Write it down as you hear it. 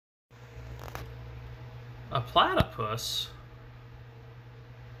A platypus?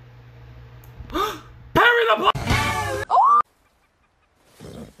 Bury the platypus! Oh!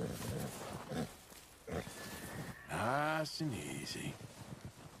 Nice and easy.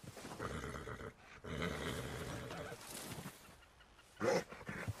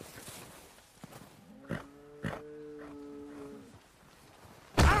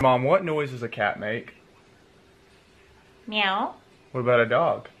 Mom, what noise does a cat make? Meow. What about a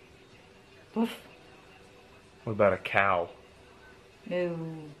dog? Woof. What about a cow? Moo.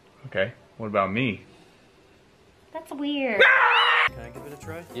 Okay. What about me? That's weird. Can I give it a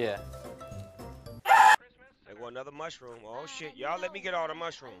try? Yeah. I want another mushroom. Oh shit, y'all let me get all the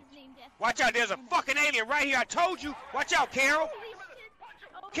mushrooms. Watch out, there's a fucking alien right here. I told you. Watch out, Carol.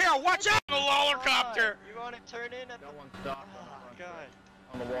 Carol, watch out. The helicopter. You want to turn in? That one's stuck. Oh, God.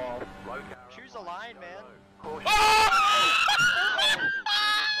 On the wall. Choose a line, man.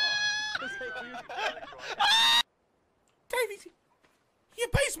 Davey, you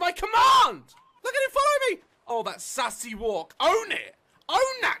based my command! Look at him follow me! Oh, that sassy walk. Own it!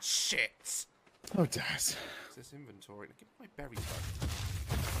 Own that shit! Oh, Dad. What's this inventory? Give me my berries back.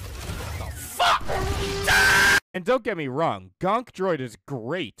 Oh, fuck! And don't get me wrong, Gonk Droid is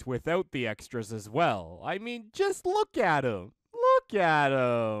great without the extras as well. I mean, just look at him. Look at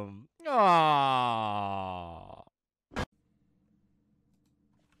him. Aww.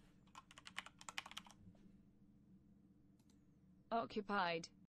 Occupied.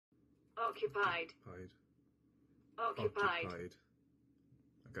 Occupied.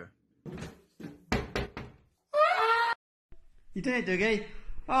 Okay. You did it, Dougie.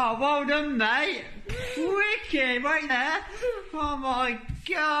 Oh, well done, mate. Wicked, right there. Oh my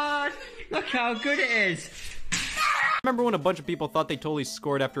God. Look how good it is. Remember when a bunch of people thought they totally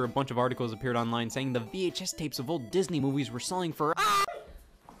scored after a bunch of articles appeared online saying the VHS tapes of old Disney movies were selling for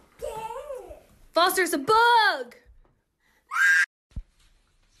Foster's a bug!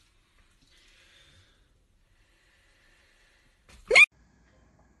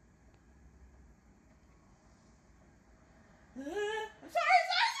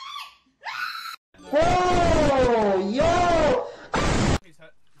 Oh, yo!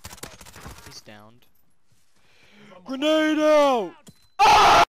 He's downed. Grenade out!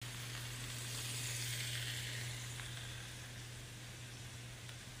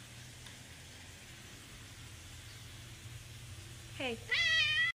 Hey.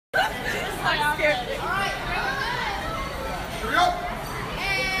 I'm scared. Hurry up!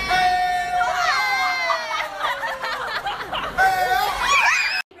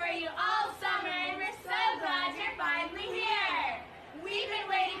 For you all summer, and we're so glad you're finally here. We've been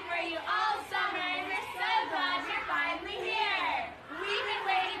waiting for you all summer, and we're so glad you're finally here. We've been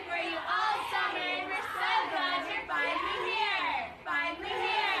waiting for you all summer, and we're so glad you're finally here. Finally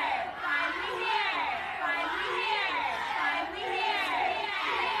here. Finally here. Finally here. Finally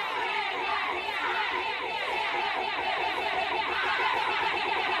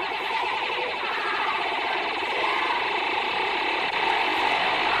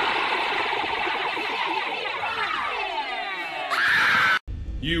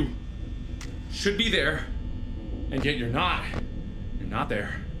You should be there, and yet you're not. You're not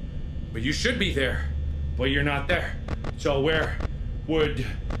there. But you should be there, but you're not there. So where would,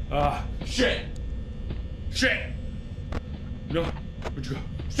 shit! Shit! No, where'd you go?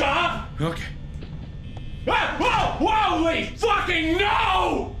 Stop! Okay. Ah! Whoa! Holy fucking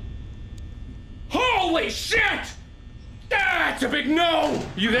no! Holy shit! That's a big no!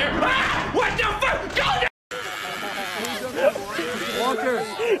 You there? Ah! What the fuck? Go down! Walker!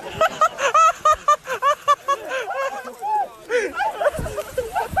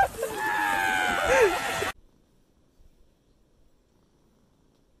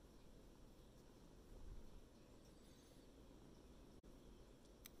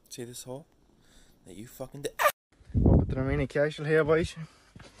 See this hole? That you fucking did. Opet kjærsel her, boys.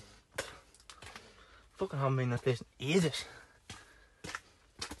 Fucking har man at this is it.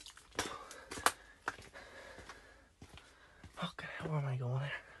 Okay, where am I going here?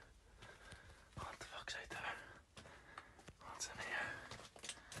 What the fuck's out there? What's in here?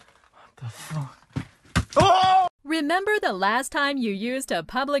 What the fuck? Oh! Remember the last time you used a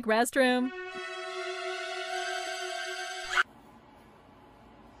public restroom?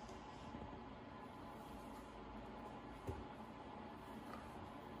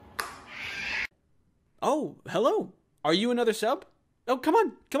 Oh, hello. Are you another sub? Oh, come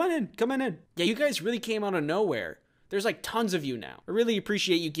on in. Yeah, you guys really came out of nowhere. There's like tons of you now. I really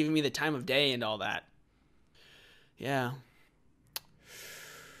appreciate you giving me the time of day and all that. Yeah.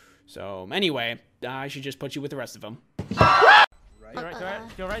 So, anyway, I should just put you with the rest of them. You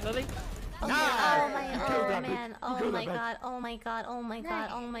alright, Lily? Oh man. Oh my god. Oh my god. Oh my god.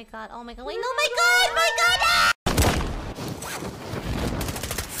 Oh my god. Oh my god. Wait, no, my god! My god! Ah!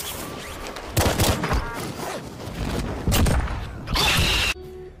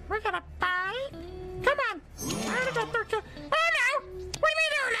 We're gonna fight? Come on! I'm gonna go through to. Oh no! What do we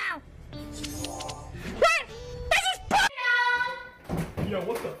do now? What? This is no! Yo,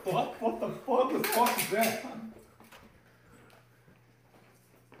 what the fuck? What the fuck? What the fuck is that?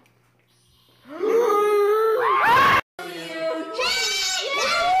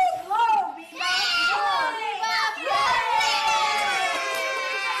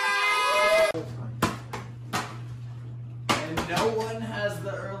 And no one has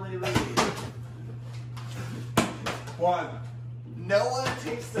the early lead. One. No one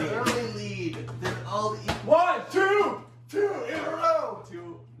takes the early lead. They're all equal. 1, 2, 2 in a row.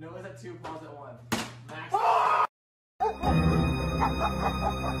 2. No one's at 2, Paul's at 1. Max.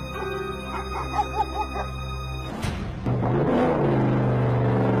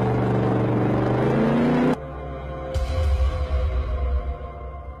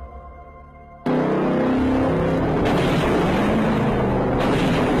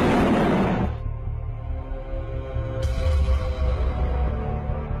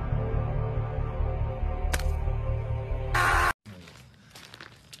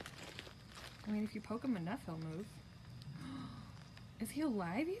 I mean, if you poke him enough, he'll move. Is he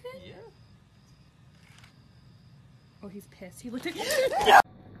alive even? Yeah. Oh, he's pissed. He looked at.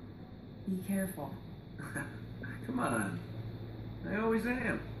 Be careful. Come on. I always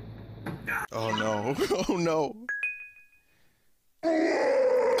am. Oh no. Oh no.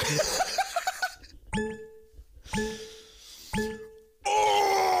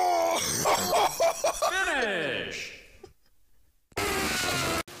 Finish!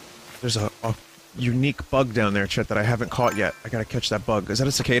 There's a unique bug down there, Chet, that I haven't caught yet. I gotta catch that bug. Is that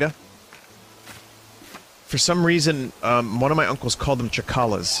a cicada? For some reason, one of my uncles called them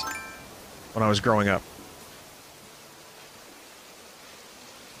cicalas when I was growing up.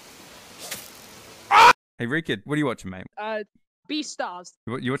 Hey, Rickard, what are you watching, mate? Beastars.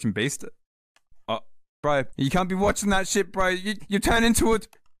 You watching Beast? Oh, bro, you can't be watching that shit, bro. You turn into it.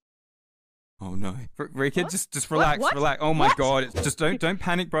 Oh no, Rickard, just relax, What? relax. Oh my god, it's just don't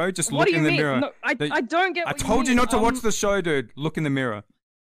panic, bro. Just look in the mirror. No, I don't get. I What told you you mean. not to watch the show, dude. Look in the mirror.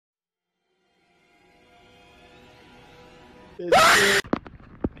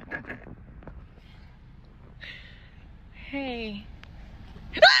 Hey.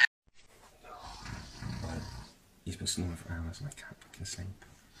 He's been snoring for hours and I can't fucking sleep.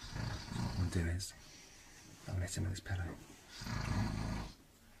 What I'm gonna do is, I'll let him with his pillow.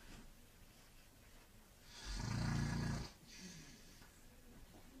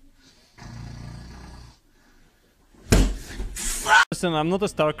 Listen, I'm not a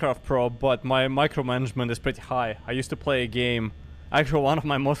StarCraft pro, but my micromanagement is pretty high. I used to play a game, actually one of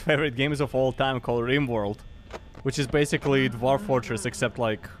my most favorite games of all time, called RimWorld, which is basically Dwarf Fortress, except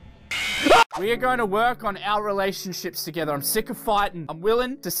like... We are going to work on our relationships together. I'm sick of fighting. I'm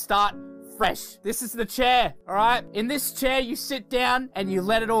willing to start fresh. This is the chair, alright? In this chair, you sit down and you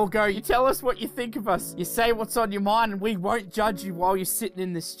let it all go. You tell us what you think of us. You say what's on your mind and we won't judge you while you're sitting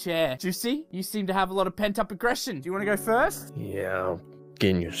in this chair. Juicy, you seem to have a lot of pent-up aggression. Do you want to go first? Yeah, I'll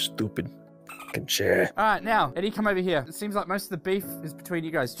get in your stupid fucking chair. Alright, now, Eddie, come over here. It seems like most of the beef is between you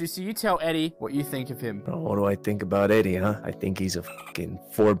guys. Juicy, you tell Eddie what you think of him. Oh, what do I think about Eddie, huh? I think he's a fucking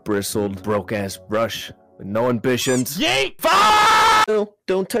four-bristled, broke-ass brush with no ambitions. Yeet! No,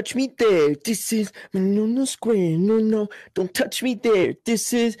 don't touch me there. This is my no square. No, don't touch me there.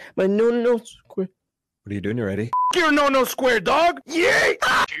 This is my no square. What are you doing here, Eddie? You're no square, dog! Yeah!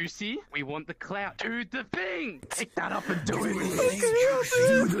 Juicy, we want the clout. Do the thing! Pick that up and do it.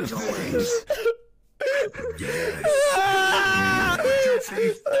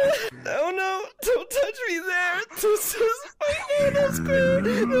 Oh no! Don't touch me there! This is my no square!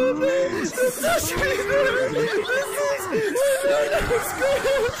 No, don't touch me there! This is my no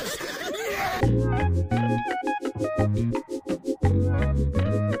square!